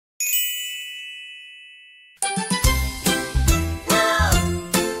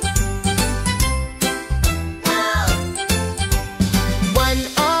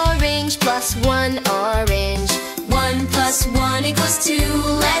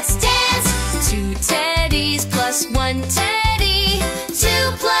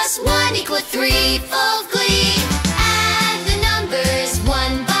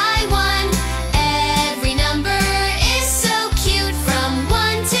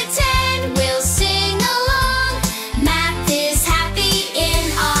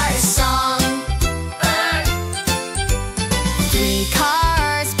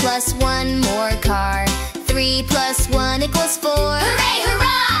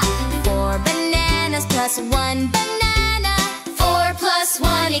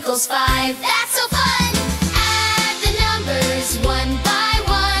equals 5. That's so fun! Add the numbers one by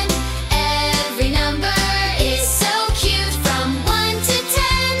one. Every number is so cute. From 1 to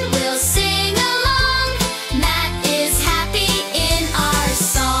 10, we'll sing along. Matt is happy in our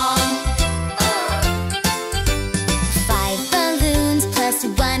song. 5 balloons plus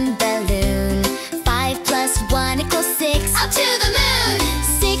 1 balloon. 5 plus 1 equals 6. Up to the moon!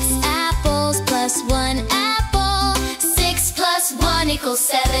 6 apples plus 1 apple. 6 plus 1 equals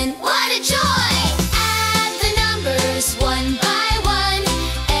 7. What a joy! Add the numbers one by one.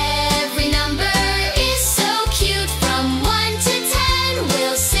 Every number is so cute. From 1 to 10,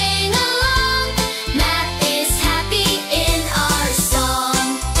 we'll sing along. Matt is happy in our song.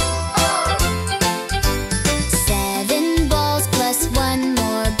 7 balls plus 1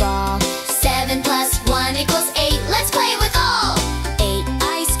 more ball. 7 plus 1 equals 8. Let's play with all. 8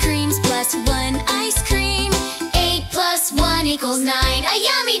 ice creams plus 1 ice cream. 8 plus 1 equals 9. A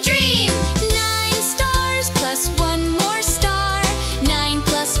yummy dream!